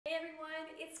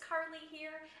it's Carly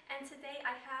here, and today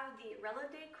I have the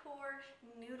Relodecor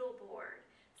noodle board.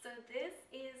 So this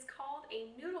is called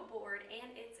a noodle board,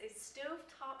 and it's a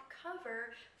stovetop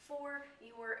cover for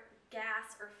your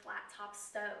gas or flat top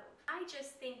stove. I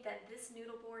just think that this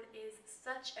noodle board is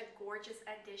such a gorgeous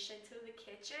addition to the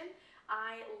kitchen.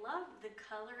 I love the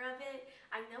color of it.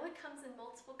 I know it comes in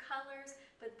multiple colors,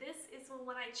 but this is the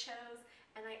one I chose,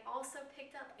 and I also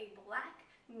picked up a black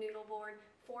noodle board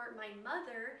for my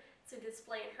mother to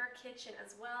display in her kitchen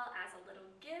as well as a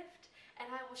little gift, and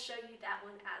I will show you that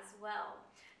one as well.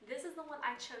 This is the one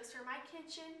I chose for my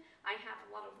kitchen. I have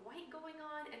a lot of white going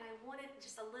on and I wanted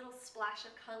just a little splash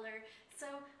of color,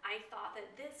 so I thought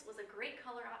that this was a great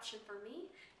color option for me,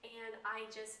 and I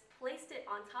just placed it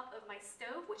on top of my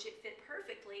stove, which it fit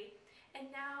perfectly,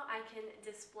 and now I can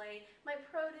display my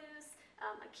produce,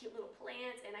 a cute little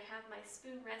plant, and I have my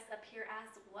spoon rest up here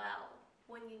as well.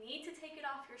 When you need to take it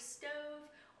off your stove,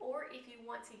 or if you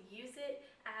want to use it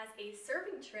as a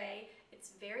serving tray,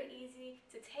 it's very easy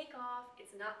to take off,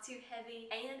 it's not too heavy,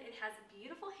 and it has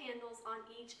beautiful handles on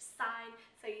each side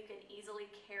so you can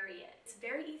easily carry it. It's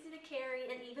very easy to carry,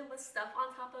 and even with stuff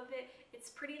on top of it,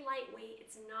 it's pretty lightweight,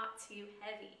 it's not too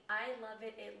heavy. I love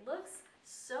it. It looks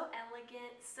so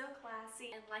elegant, so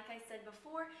classy, and like I said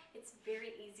before, it's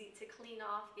very easy to clean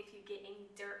off if you get any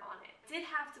dirt on it. Did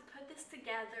have to put this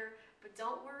together, but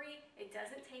don't worry, it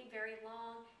doesn't take very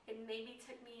long. It maybe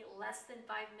took me less than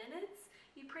 5 minutes.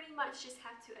 You pretty much just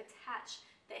have to attach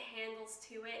the handles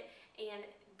to it, and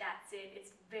that's it.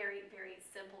 It's very, very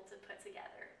simple to put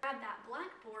together. I have that black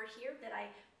board here that I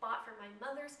bought for my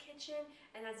mother's kitchen,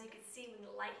 and as you can see when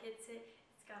the light hits it,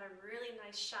 it's got a really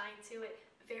nice shine to it.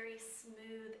 Very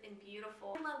smooth and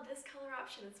beautiful. I love this color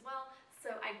option as well,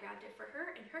 so I grabbed it for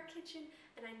her in her kitchen,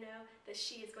 and I know that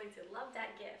she is going to love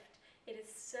that gift. It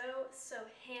is so, so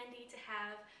handy to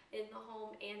have in the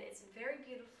home, and it's very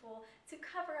beautiful to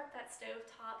cover up that stove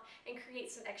top and create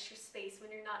some extra space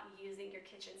when you're not using your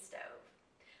kitchen stove.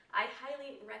 I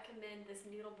highly recommend this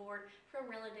noodle board from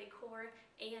Relodecor,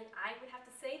 and I would have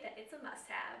to say that it's a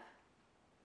must-have.